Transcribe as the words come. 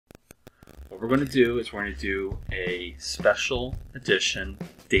What we're going to do is we're going to do a special edition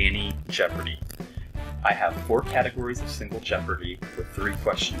Danny Jeopardy. I have 4 categories of single Jeopardy for 3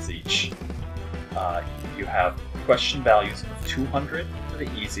 questions each. You have question values of 200 for the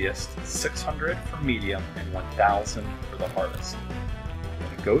easiest, 600 for medium, and 1,000 for the hardest. I'm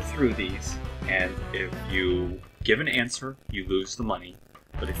going to go through these, and if you give an answer, you lose the money.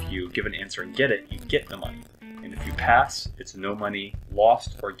 But if you give an answer and get it, you get the money. And if you pass, it's no money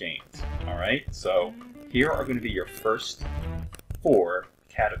lost or gained. Alright, so here are going to be your first 4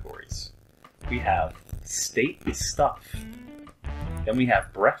 categories. We have state stuff. Then we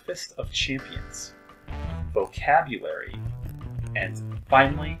have breakfast of champions, vocabulary, and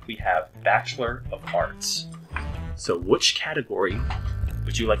finally we have Bachelor of Arts. So which category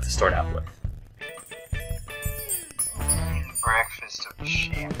would you like to start out with? Breakfast of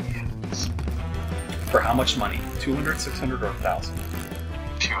champions. For how much money? 200, 600, or 1,000?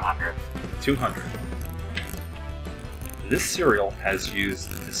 200. 200. This cereal has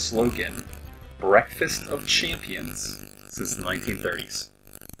used the slogan, Breakfast of Champions, since the 1930s.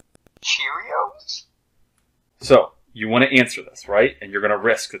 Cheerios? So, you want to answer this, right? And you're going to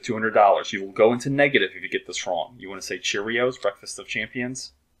risk the $200. You will go into negative if you get this wrong. You want to say Cheerios, Breakfast of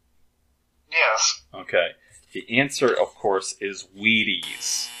Champions? Yes. Okay. The answer, of course, is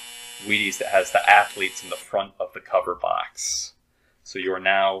Wheaties. Wheaties that has the athletes in the front of the cover box. So you are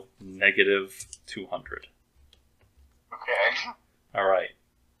now negative 200. Okay. All right.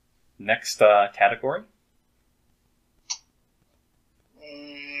 Next category?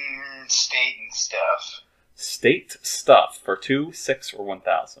 State and stuff. State stuff for 2, 6, or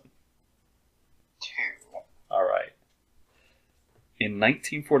 1,000? 2. All right. In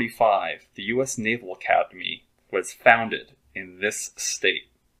 1945, the U.S. Naval Academy was founded in this state.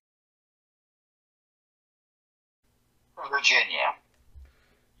 Virginia.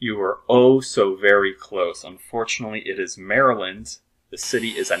 You were oh so very close. Unfortunately, it is Maryland. The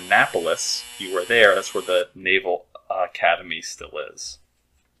city is Annapolis. You were there. That's where the Naval Academy still is.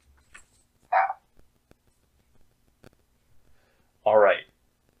 Ah. All right.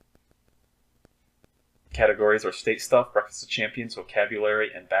 Categories are state stuff, Breakfast of Champions,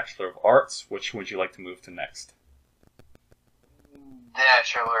 vocabulary, and Bachelor of Arts. Which would you like to move to next?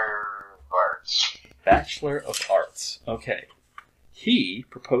 Bachelor of Arts. Bachelor of Arts. Okay. He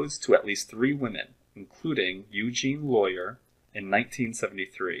proposed to at least 3 women, including Eugene Lawyer in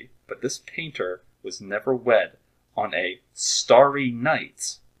 1973, but this painter was never wed on a starry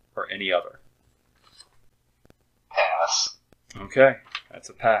night or any other. Pass. Okay, that's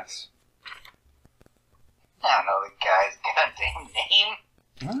a pass. I don't know the guy's goddamn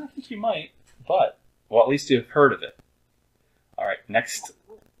name. I think you might, but, well, at least you've heard of it. All right, next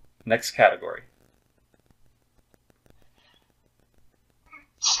category.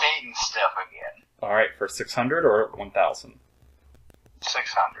 State and stuff again. All right, for 600 or 1,000?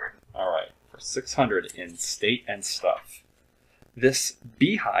 600. All right, for 600 in state and stuff. This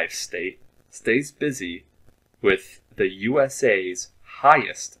beehive state stays busy with the USA's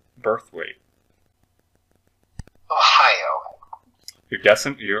highest birth rate. Ohio. You're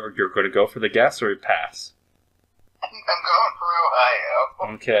guessing? You're going to go for the guess or you pass? I'm going for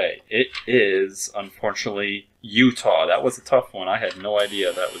Ohio. Okay, it is, unfortunately, Utah. That was a tough one. I had no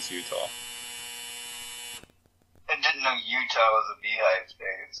idea that was Utah. I didn't know Utah was a beehive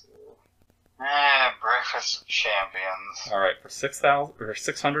state. So. Breakfast of champions. All right, for 6,000 or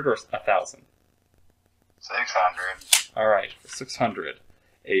 600 or 1,000? 600. All right, for 600.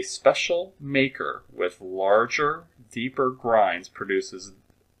 A special maker with larger, deeper grinds produces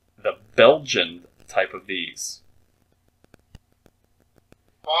the Belgian type of these.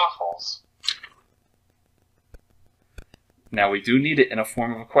 Waffles. Now, we do need it in a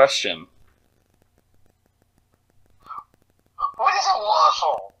form of a question. What is a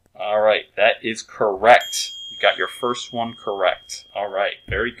waffle? All right, that is correct. You got your first one correct. All right,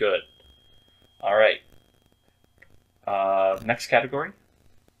 very good. All right. Next category?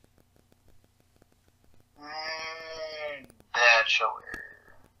 Bachelor.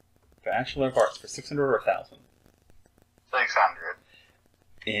 Bachelor of Arts for 600 or 1,000? 600.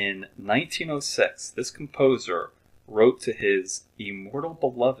 In 1906, this composer wrote to his immortal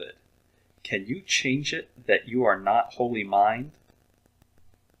beloved, "Can you change it that you are not wholly mine?"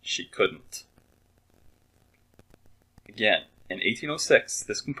 She couldn't. Again, in 1806,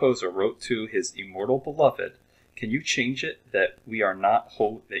 this composer wrote to his immortal beloved, "Can you change it that you are not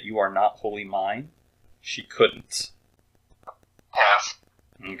wholly mine?" She couldn't. Pass.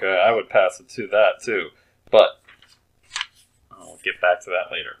 Okay, I would pass it to that too, but I'll get back to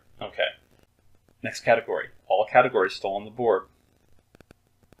that later. Okay. Next category. All categories still on the board.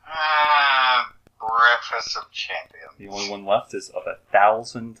 Breakfast of Champions. The only one left is of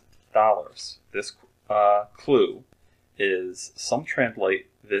 $1,000. This clue is some translate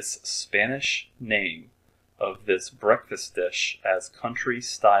this Spanish name of this breakfast dish as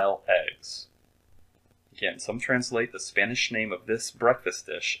country-style eggs. Again, some translate the Spanish name of this breakfast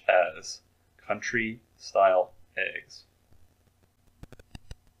dish as country-style eggs.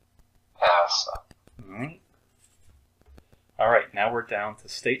 Pass. Alright, now we're down to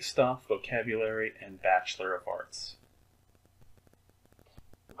state stuff, vocabulary, and Bachelor of Arts.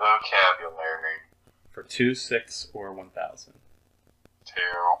 Vocabulary. For 2, 6, or 1,000. 2.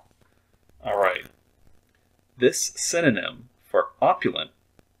 Alright. This synonym for opulent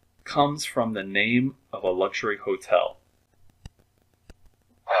comes from the name of a luxury hotel.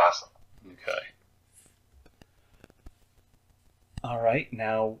 Pass. Okay. Alright,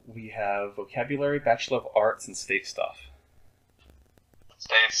 now we have vocabulary, Bachelor of Arts, and state stuff.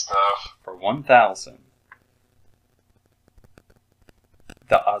 State stuff. For 1,000.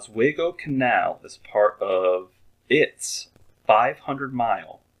 The Oswego Canal is part of its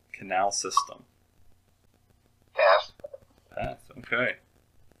 500-mile canal system. Pass. Pass, okay.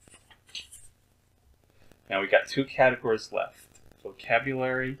 Now we got 2 categories left.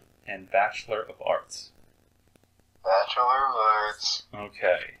 Vocabulary and Bachelor of Arts. Bachelor of Arts.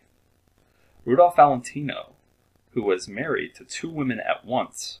 Okay. Rudolph Valentino, who was married to 2 women at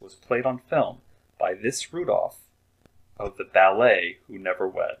once, was played on film by this Rudolph of the ballet Who Never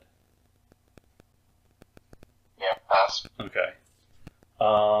Wed. Yeah, pass. Okay.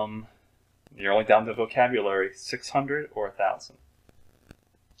 You're only down to vocabulary. 600 or 1,000?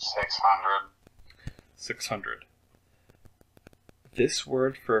 600. 600. This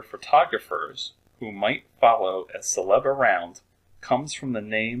word for photographers who might follow a celeb around comes from the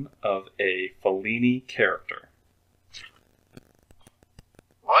name of a Fellini character.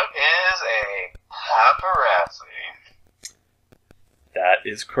 What is a paparazzi? That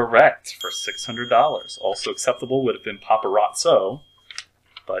is correct for $600. Also acceptable would have been paparazzo,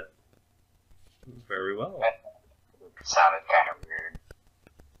 but very well. That sounded kind of weird.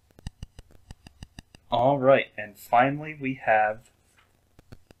 All right, and finally we have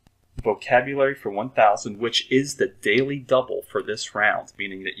vocabulary for 1,000, which is the daily double for this round,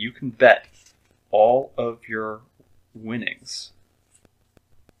 meaning that you can bet all of your winnings.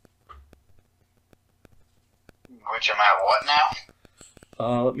 Which am I at what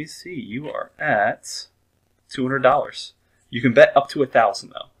now? Let me see. You are at $200. You can bet up to 1,000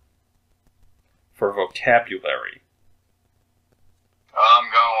 though for vocabulary. I'm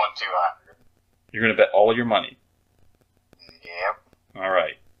going with 200. You're going to bet all your money. Yep. All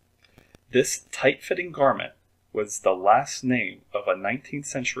right. This tight-fitting garment was the last name of a 19th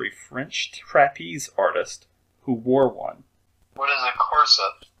century French trapeze artist who wore one. What is a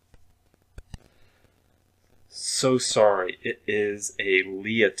corset? So sorry, it is a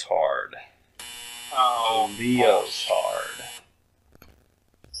leotard. Oh, Leotard.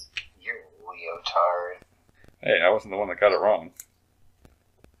 You're a leotard. Hey, I wasn't the one that got it wrong.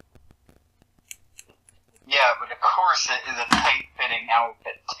 Yeah, but a corset is a tight-fitting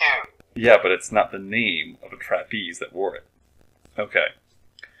outfit, too. Yeah, but it's not the name of a trapeze that wore it. Okay.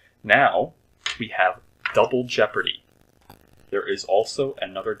 Now, we have Double Jeopardy. There is also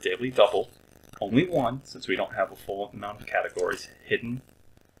another daily double. Only one, since we don't have a full amount of categories hidden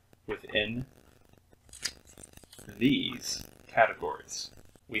within these categories.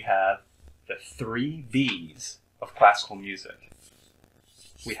 We have the 3 B's of classical music.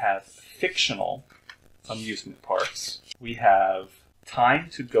 We have fictional amusement parks. We have Time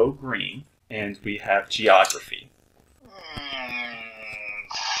to Go Green, and we have geography.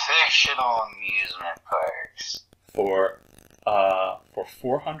 Fictional amusement parks. For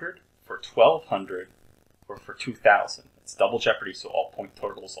 400, for 1,200, or for 2,000. It's double jeopardy, so all point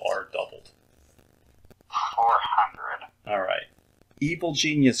totals are doubled. 400. All right. Evil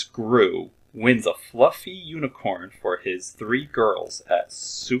Genius Gru wins a fluffy unicorn for his 3 girls at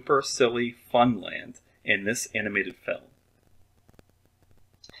Super Silly Funland in this animated film.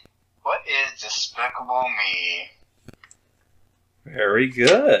 What is Despicable Me? Very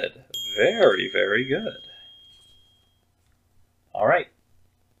good. Very, very good. All right.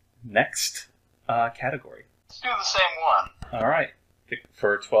 Next category. Let's do the same one. All right. Pick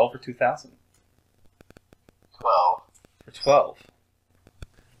for 12 or 2,000? 12. For 12.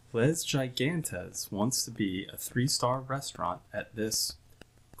 Les Gigantes wants to be a 3-star restaurant at this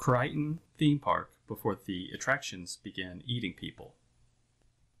Crichton theme park before the attractions began eating people.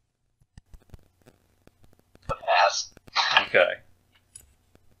 Pass. Okay.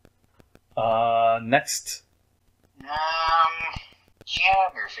 Next.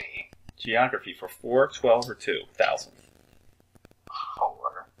 Geography. Geography for 4, 12, or 2,000?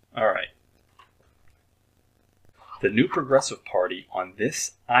 4. Alright. The new Progressive Party on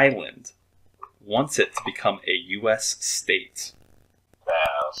this island wants it to become a U.S. state.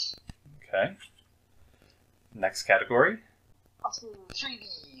 Pass. Okay. Next category.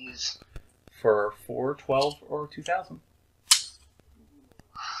 3Ds. For 4, 12, or 2,000?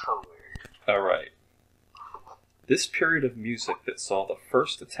 4. Alright. This period of music that saw the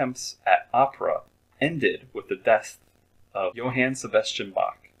first attempts at opera ended with the death of Johann Sebastian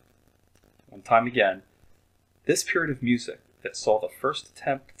Bach. One time again. This period of music that saw the first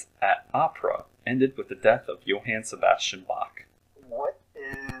attempt at opera ended with the death of Johann Sebastian Bach. What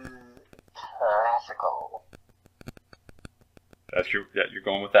is classical? You're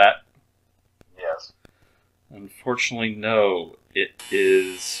going with that? Yes. Unfortunately, no. It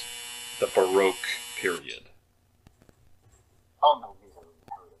is the Baroque period. Oh, no, we haven't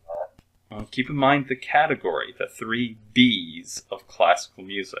heard of that. Well, keep in mind the category, the 3 B's of classical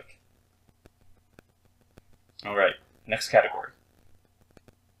music. Alright, next category.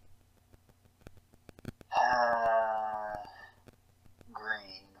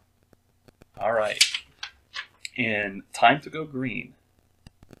 Green. Alright. In Time to Go Green,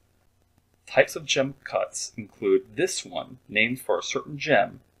 types of gem cuts include this one, named for a certain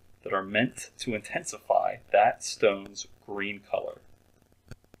gem, that are meant to intensify that stone's green color.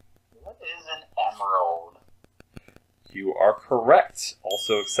 What is an emerald? You are correct.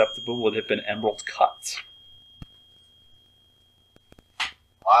 Also acceptable would have been emerald cut.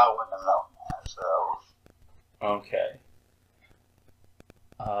 I wouldn't have known that, so. Okay.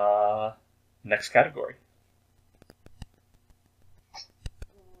 Next category.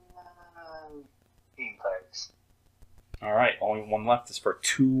 Bean pipes. Alright, only one left is for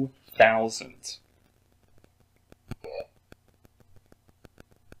 2,000. Yeah.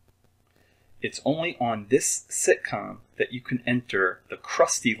 It's only on this sitcom that you can enter the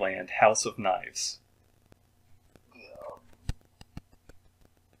Krusty Land House of Knives. Yeah.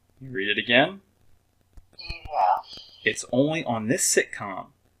 You read it again? Yeah. It's only on this sitcom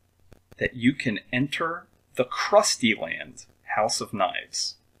that you can enter the Krusty Land House of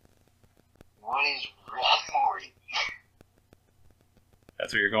Knives. What is Rick and Morty?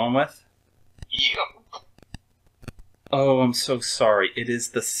 That's what you're going with? Yep. Oh, I'm so sorry. It is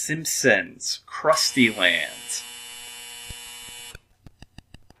The Simpsons Krusty Land.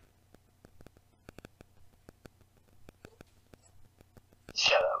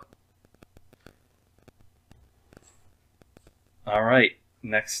 Shut up. All right.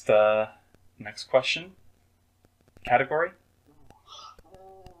 Next question. Category?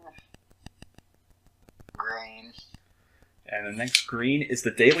 Green. And the next green is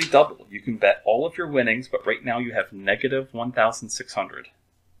the Daily Double. You can bet all of your winnings, but right now you have negative 1,600.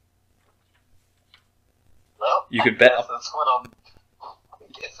 Well, You can bet. I guess that's what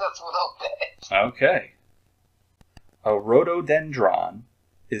I'll bet. Okay. A rhododendron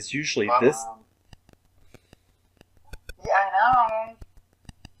is usually this. Yeah, I know.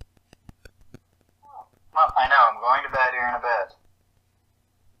 Well, I know. I'm going to bed here in a bed.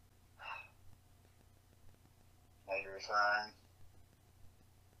 You're fine.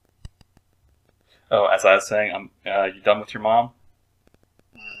 Oh, as I was saying, you done with your mom?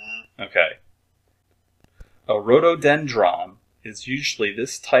 Mm-hmm. Okay. A rhododendron is usually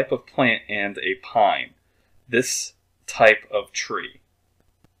this type of plant and a pine. This type of tree.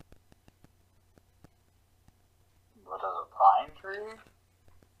 What is a pine tree?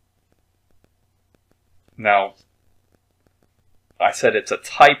 Now, I said it's a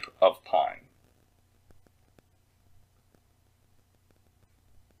type of pine.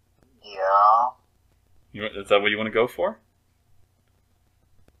 Yeah. Is that what you want to go for?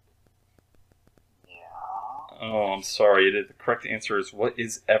 Yeah. Oh, I'm sorry. The correct answer is, what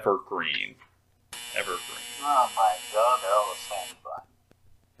is evergreen? Evergreen. Oh my god, they're all the same button.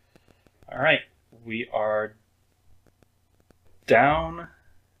 Alright, we are down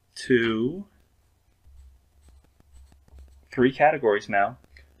to 3 categories now.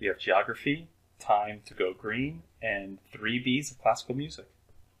 We have geography, Time to Go Green, and 3 B's of classical music.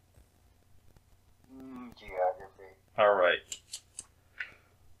 Geography. Alright.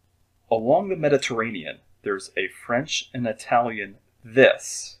 Along the Mediterranean, there's a French and Italian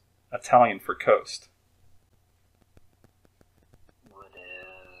this. Italian for coast. What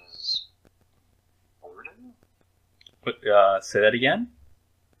is border? But, say that again?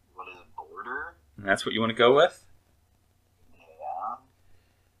 What is border? And that's what you want to go with? Yeah.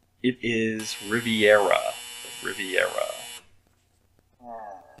 It is Riviera. Riviera.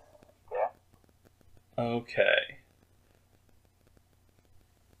 Yeah. Okay.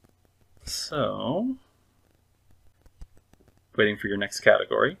 So, waiting for your next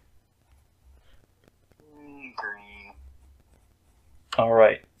category. Green. All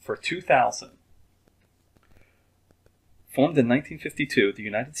right, for 2000. Formed in 1952, the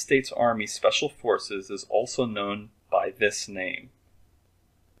United States Army Special Forces is also known by this name.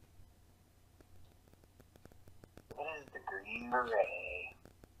 What is the Green Beret?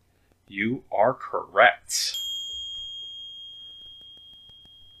 You are correct.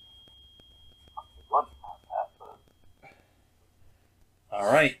 What about that? But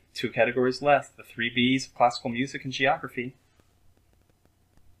All right, 2 categories left. The 3 Bs of classical music and geography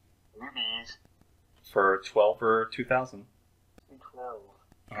rubies. for 12 or 2000. 12.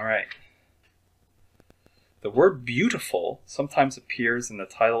 All right. The word beautiful sometimes appears in the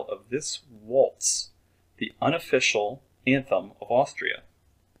title of this waltz, the unofficial anthem of Austria.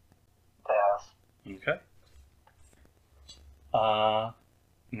 Pass. Okay.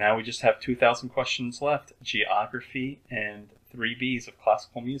 Now we just have 2,000 questions left. Geography and 3 Bs of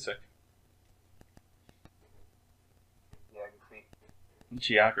classical music. Geography.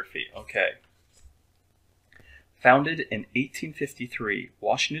 Geography, okay. Founded in 1853,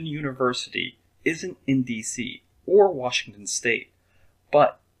 Washington University isn't in D.C. or Washington State,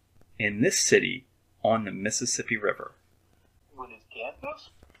 but in this city on the Mississippi River. What is Kansas?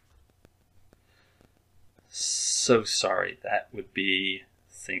 So sorry, that would be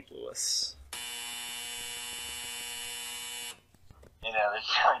St. Louis. You know,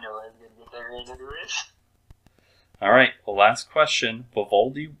 I know I'm going to get there anyways. All right, the last question.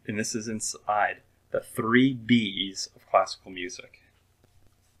 Vivaldi, and this is inside the 3 Bs of classical music.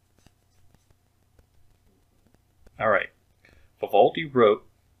 All right. Vivaldi wrote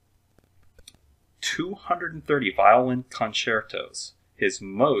 230 violin concertos, his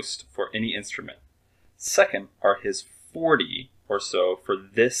most for any instrument. Second are his 40 or so for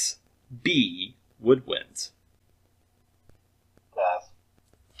this B woodwinds. Pass.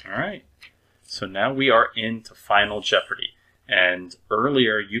 All right. So now we are into Final Jeopardy. And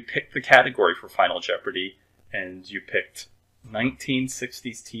earlier you picked the category for Final Jeopardy, and you picked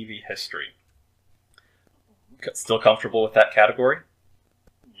 1960s TV history. Still comfortable with that category?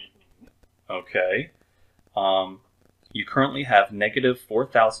 Okay. You currently have negative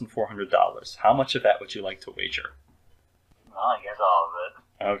 $4,400. How much of that would you like to wager? Well, I guess all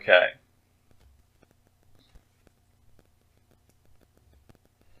of it. Okay.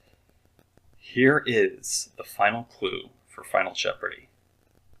 Here is the final clue for Final Jeopardy.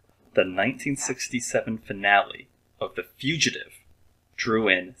 The 1967 finale of The Fugitive drew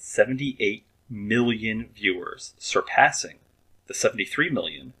in 78 million viewers, surpassing the 73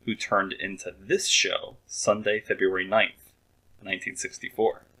 million who turned into this show Sunday, February 9th,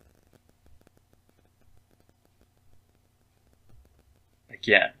 1964.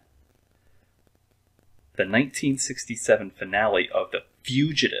 Again, the 1967 finale of The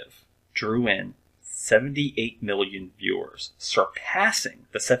Fugitive drew in 78 million viewers, surpassing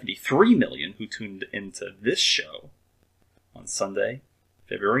the 73 million who tuned into this show on Sunday,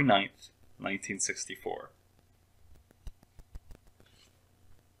 February 9th, 1964.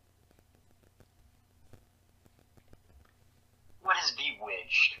 What is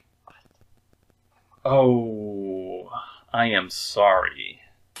Bewitched? Oh, I am sorry.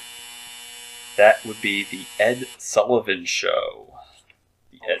 That would be the Ed Sullivan Show.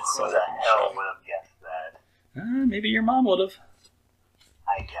 The Ed Who Sullivan the hell Show. would have guessed that? Maybe your mom would have.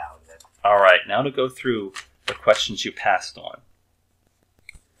 I doubt it. All right, now to go through the questions you passed on.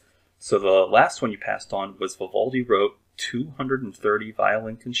 So the last one you passed on was Vivaldi wrote 230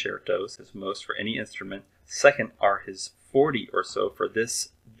 violin concertos, his most for any instrument. Second are his 40 or so for this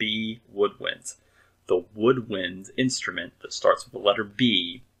B woodwinds. The woodwind instrument that starts with the letter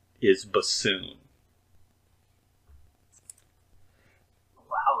B is bassoon.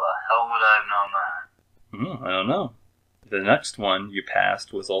 How the hell would I have known that? I don't know. The next one you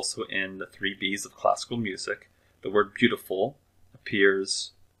passed was also in the 3 Bs of classical music. The word beautiful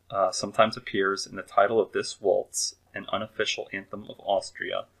sometimes appears in the title of this waltz, an unofficial anthem of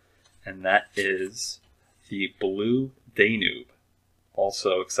Austria, and that is the Blue Danube.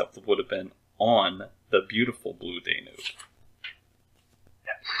 Also, except it would have been on the beautiful Blue Danube.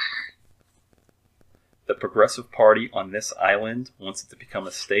 The Progressive Party on this island wants it to become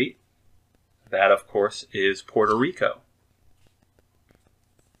a state. That, of course, is Puerto Rico.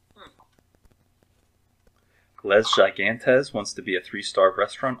 Les Gigantes wants to be a 3-star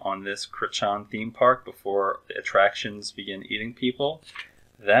restaurant on this Crichan theme park before the attractions begin eating people.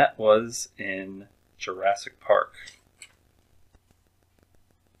 That was in Jurassic Park.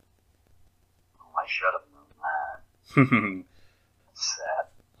 Oh, I should have known that. Sad.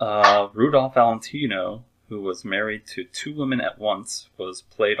 Rudolph Valentino, who was married to 2 women at once, was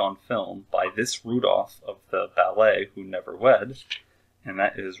played on film by this Rudolph of the ballet who never wed, and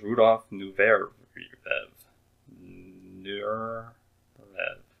that is Rudolph Nureyev.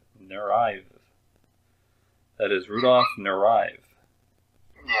 Nureyev. That is Rudolph Nureyev.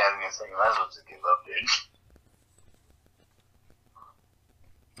 Yeah, I was gonna say, you might as well just give up, dude.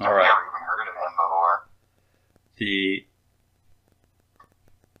 All right. I've never even heard of him before.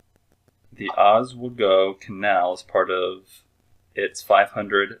 The Oswego Canal is part of its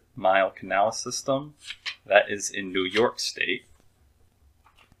 500-mile canal system. That is in New York State.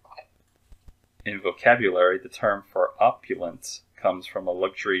 In vocabulary, the term for opulent comes from a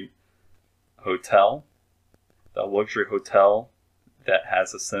luxury hotel. The luxury hotel that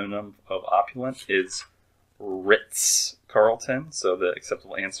has a synonym of opulent is Ritz-Carlton. So the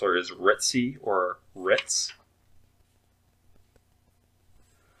acceptable answer is Ritzy or Ritz.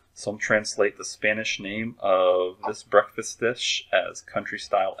 Some translate the Spanish name of this breakfast dish as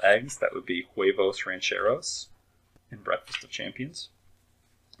country-style eggs. That would be huevos rancheros in Breakfast of Champions.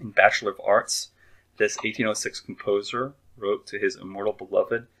 In Bachelor of Arts, this 1806 composer wrote to his immortal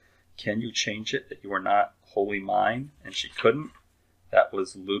beloved, "Can you change it that you are not wholly mine?" And she couldn't. That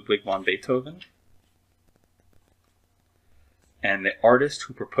was Ludwig van Beethoven. And the artist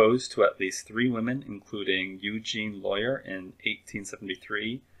who proposed to at least 3 women, including Eugene Loyer in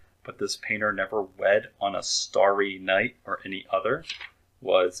 1873, but this painter never wed on a starry night or any other,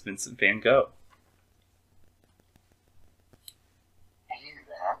 was Vincent van Gogh. I knew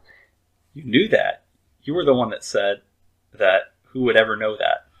that. You knew that. You were the one that said that who would ever know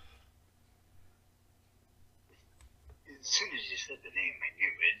that? As soon as you said the name, I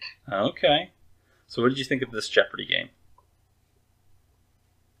knew it. Okay. So what did you think of this Jeopardy game?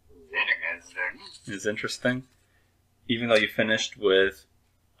 It's interesting. Even though you finished with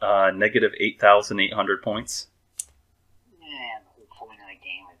negative 8,800 points. Yeah, the whole point of the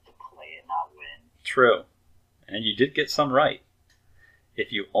game is to play it, not win. True. And you did get some right.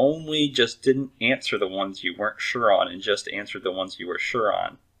 If you only just didn't answer the ones you weren't sure on and just answered the ones you were sure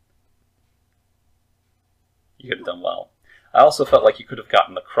on, you could have done well. I also felt like you could have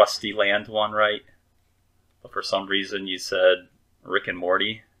gotten the Krusty Land one right, but for some reason you said Rick and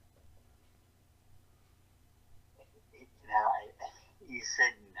Morty. You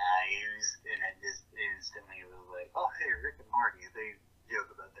said knives, and I just instantly was like, oh, hey, Rick and Morty, they joke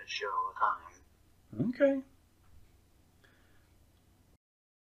about that show all the time. Okay.